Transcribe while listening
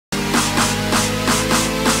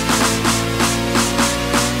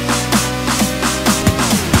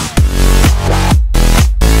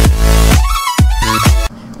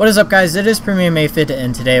What is up, guys? It is Premium Aphid,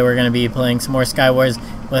 and today we're going to be playing some more Skywars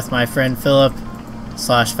with my friend Philip /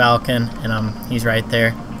 Falcon, and he's right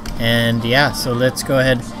there. And yeah, so let's go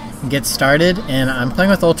ahead and get started. And I'm playing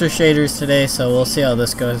with ultra shaders today, so we'll see how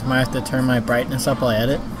this goes. Might have to turn my brightness up while I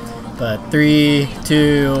edit. But 3,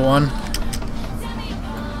 2, 1.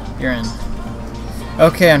 You're in.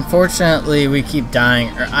 Okay, unfortunately we keep dying,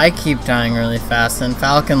 or I keep dying really fast, and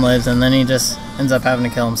Falcon lives, and then he just ends up having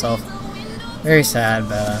to kill himself. Very sad,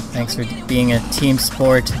 but thanks for being a team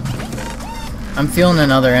sport. I'm feeling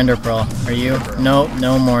another ender pearl. Are you? Nope,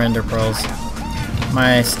 no more ender pearls.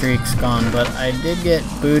 My streak's gone, but I did get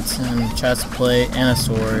boots and chest plate and a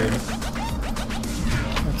sword.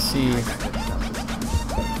 Let's see.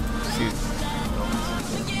 Shoot.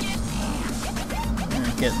 I'm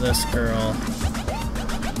gonna get this girl.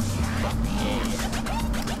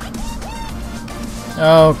 Yeah.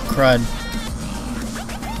 Oh, crud.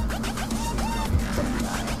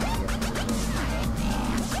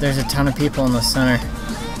 There's a ton of people in the center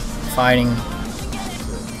fighting.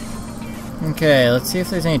 Okay, let's see if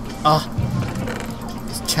there's any. Oh,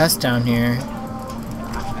 there's a chest down here.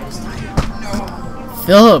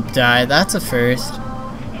 Philip died. That's a first.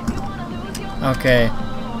 Okay,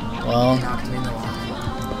 well.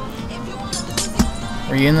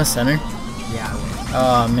 Were you in the center? Yeah, I was.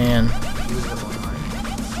 Oh man.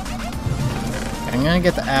 I'm gonna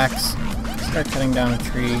get the axe. Start cutting down a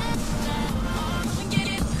tree.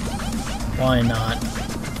 Why not?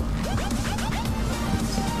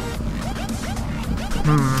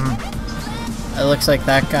 It looks like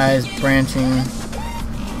that guy's branching.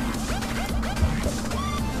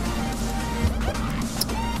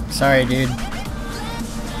 Sorry, dude.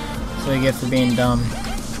 That's what you get for being dumb.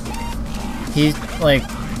 He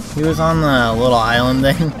was on the little island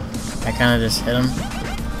thing. I kind of just hit him,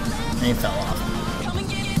 and he fell off.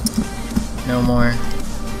 No more.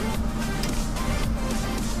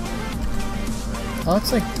 Oh,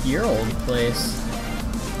 it's like your old place.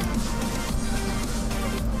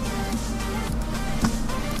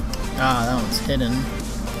 Ah, that one's hidden.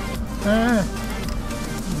 Ah.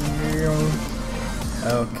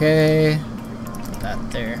 Okay. Put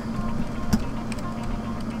that there.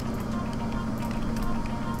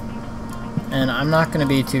 And I'm not going to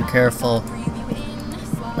be too careful.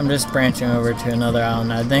 I'm just branching over to another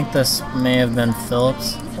island. I think this may have been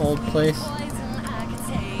Philip's old place.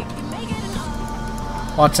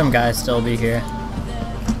 Watch some guys still be here.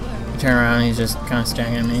 Turn around, he's just kind of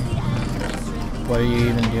staring at me. What are you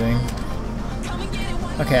even doing?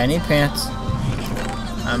 Okay, I need pants.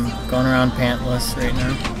 I'm going around pantless right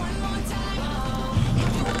now.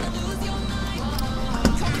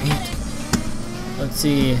 Let's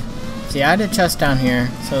see. See, I had a chest down here,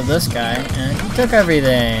 so this guy, and he took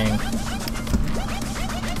everything.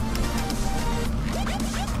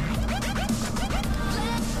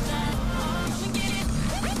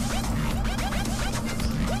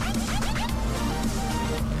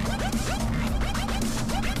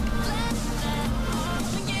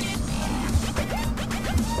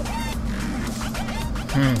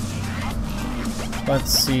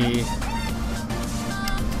 Let's see. I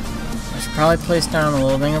should probably place down a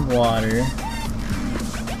little thing of water.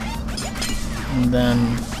 And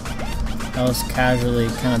then I'll just casually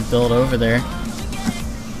kind of build over there.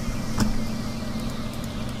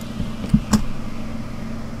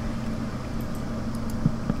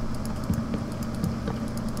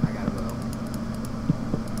 I gotta go.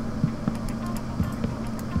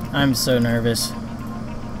 I'm so nervous.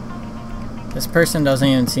 This person doesn't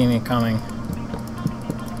even see me coming.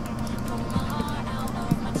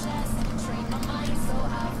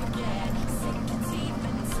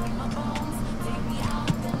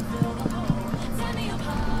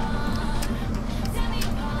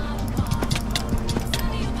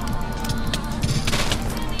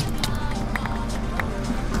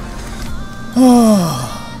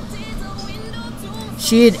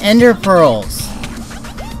 She had ender pearls.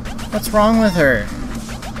 What's wrong with her?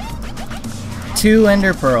 2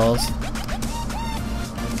 ender pearls.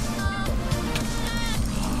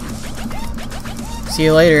 See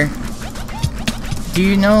you later. Do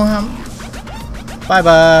you know how? Bye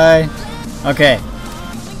bye. Okay.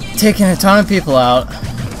 Taking a ton of people out.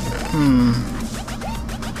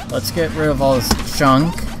 Let's get rid of all this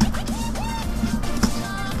junk.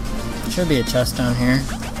 Should be a chest down here.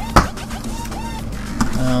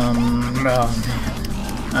 Oh man.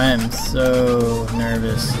 I am so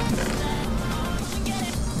nervous.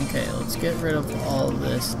 Okay, let's get rid of all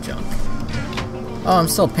this junk. Oh, I'm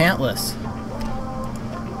still pantless.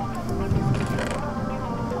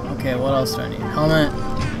 Okay, what else do I need? Helmet.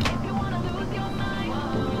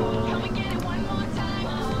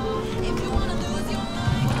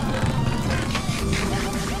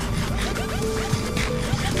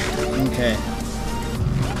 Okay.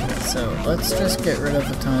 So let's just get rid of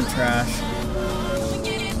a ton of trash.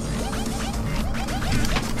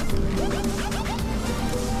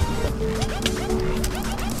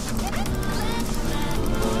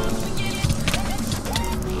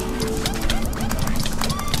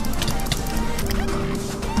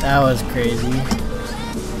 That was crazy.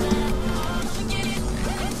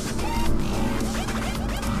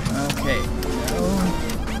 Okay.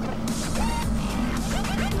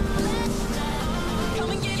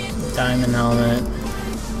 Diamond helmet.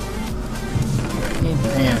 Need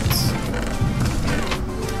pants.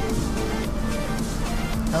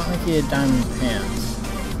 I don't think he had diamond pants.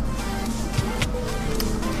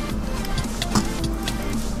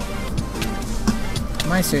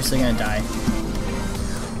 Am I seriously gonna die?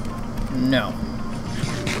 No.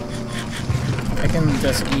 I can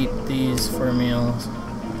just eat these for meals.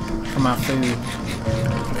 For my food.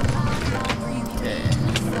 Okay.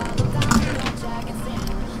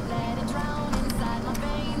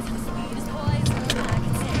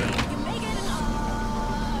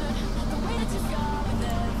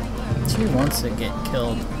 She wants to get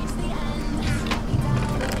killed.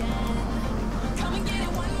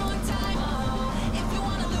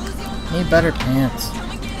 Need better pants.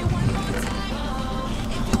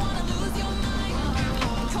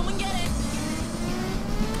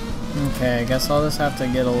 Okay, I guess I'll just have to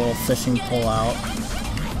get a little fishing pole out.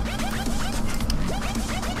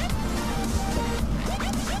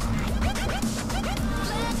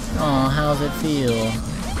 Oh, how's it feel?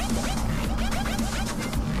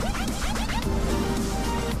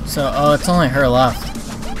 So, oh, it's only her left.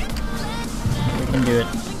 We can do it.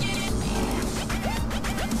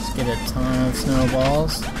 Let's get a ton of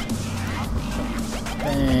snowballs.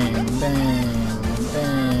 Bang, bang,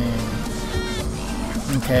 bang.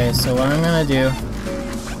 Okay, so what I'm gonna do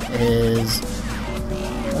is,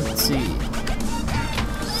 let's see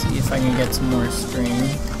if I can get some more string.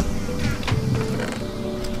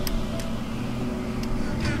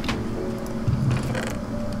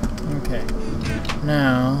 Okay,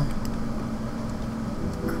 now,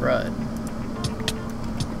 crud.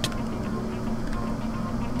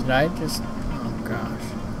 Did I just, oh gosh.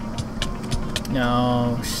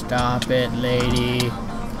 No, stop it, lady.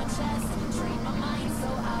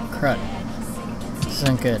 Crud. This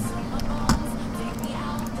isn't good.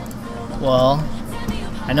 Well,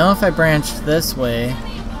 I know if I branch this way,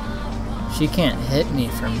 she can't hit me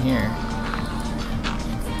from here.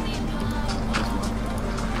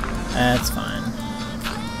 That's fine.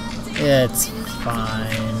 It's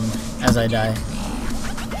fine. As I die.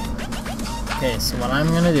 Okay, so what I'm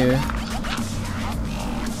gonna do...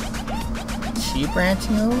 Is she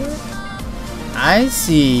branching over? I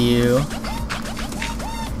see you.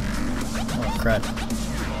 Oh, crud.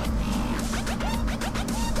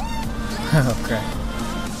 Oh, crud.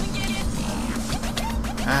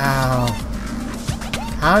 Ow.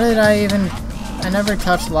 How did I even... I never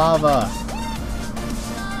touched lava.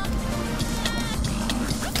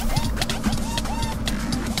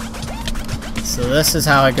 So this is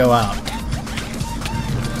how I go out.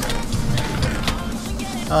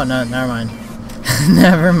 Oh, no, never mind.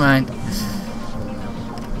 Never mind.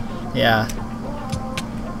 Yeah.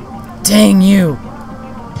 Dang you!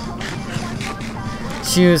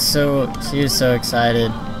 She was so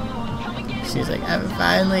excited. She's like, I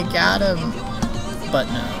finally got him. But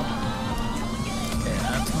no. Okay,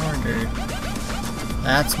 that's more dirt.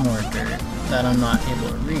 That's more dirt that I'm not able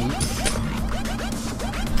to reach.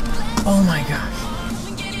 Oh my gosh.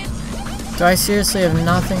 Do I seriously have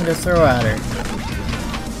nothing to throw at her?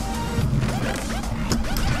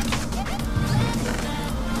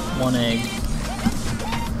 One egg.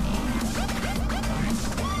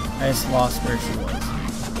 I just lost where she was.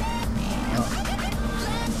 Oh.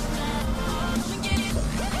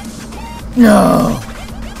 No!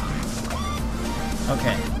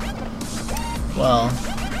 Okay. Well,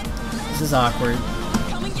 this is awkward.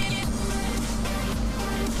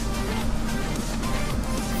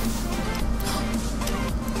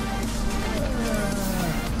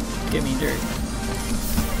 Give me dirt.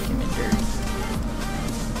 Give me dirt.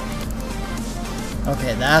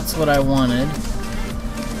 Okay, that's what I wanted.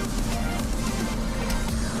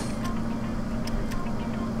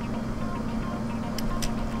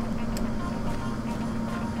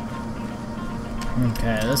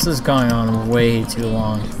 Okay, this is going on way too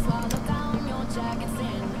long.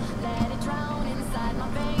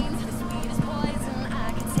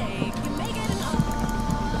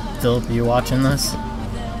 Philip, you watching this?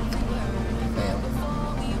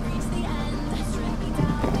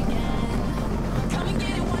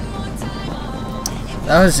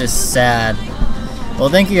 That was just sad. Well,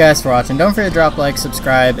 thank you guys for watching. Don't forget to drop a like,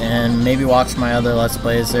 subscribe, and maybe watch my other Let's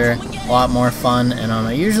Plays. They're a lot more fun, and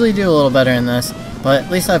I usually do a little better in this, but at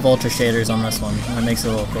least I have ultra shaders on this one. That makes it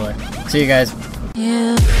a little cooler. See you guys.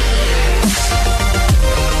 Yeah.